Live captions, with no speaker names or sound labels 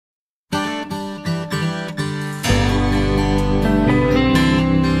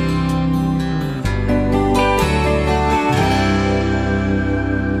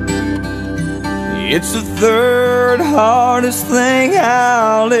It's the third hardest thing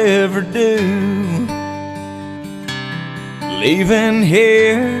I'll ever do, leaving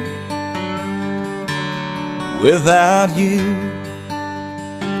here without you.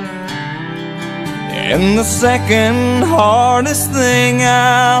 And the second hardest thing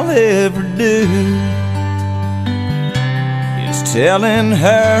I'll ever do is telling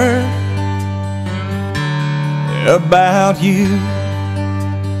her about you.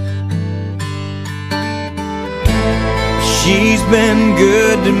 She's been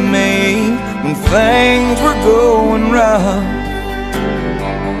good to me when things were going rough.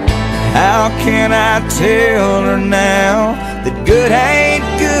 How can I tell her now that good ain't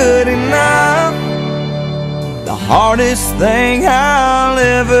good enough? The hardest thing I'll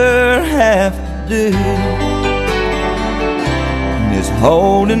ever have to do is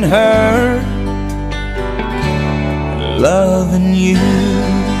holding her, loving you.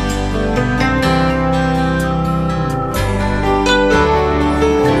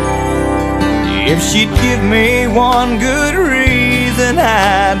 If she'd give me one good reason,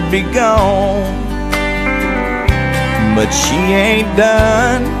 I'd be gone. But she ain't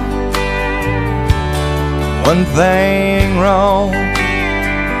done one thing wrong.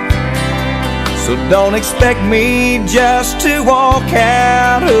 So don't expect me just to walk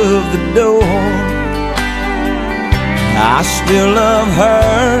out of the door. I still love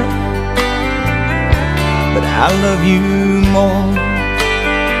her, but I love you more.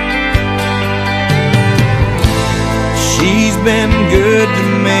 She's been good to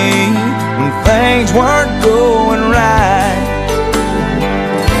me when things weren't going right.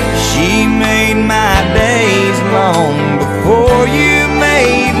 She made my days long before you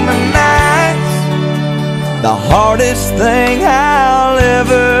made my nights. The hardest thing I'll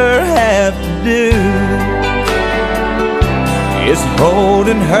ever have to do is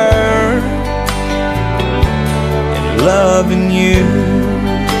holding her and loving you.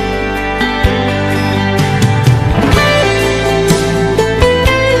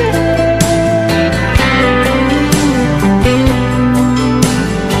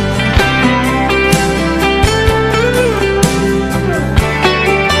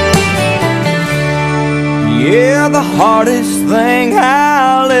 Yeah, the hardest thing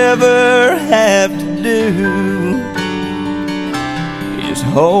I'll ever have to do is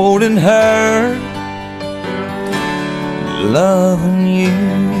holding her, loving you.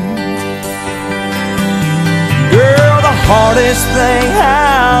 Girl, the hardest thing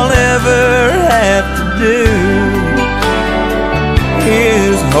I'll ever have to do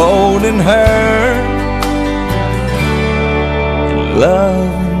is holding her, loving you.